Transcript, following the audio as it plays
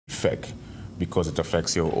effect because it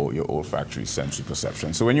affects your olfactory sensory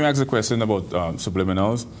perception. So when you ask the question about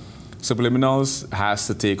subliminals, subliminals has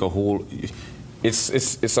to take a whole,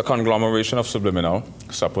 it's a conglomeration of subliminal,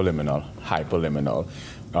 supraliminal, hyperliminal,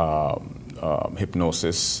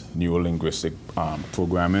 hypnosis, neurolinguistic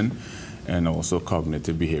programming, and also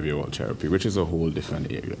cognitive behavioral therapy, which is a whole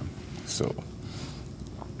different area. So,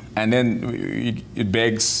 and then it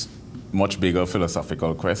begs much bigger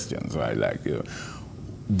philosophical questions, right? Like, you know,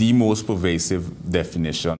 the most pervasive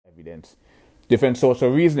definition, evidence, different sorts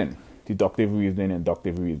of reasoning, deductive reasoning,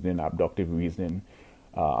 inductive reasoning, abductive reasoning,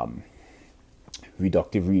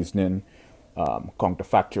 reductive reasoning,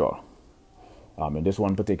 counterfactual. In this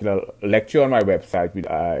one particular lecture on my website,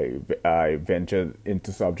 I ventured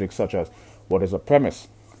into subjects such as what is a premise,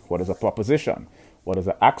 what is a proposition, what is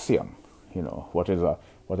an axiom, you know, what is a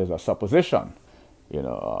supposition, you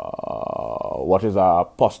know, what is a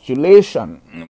postulation,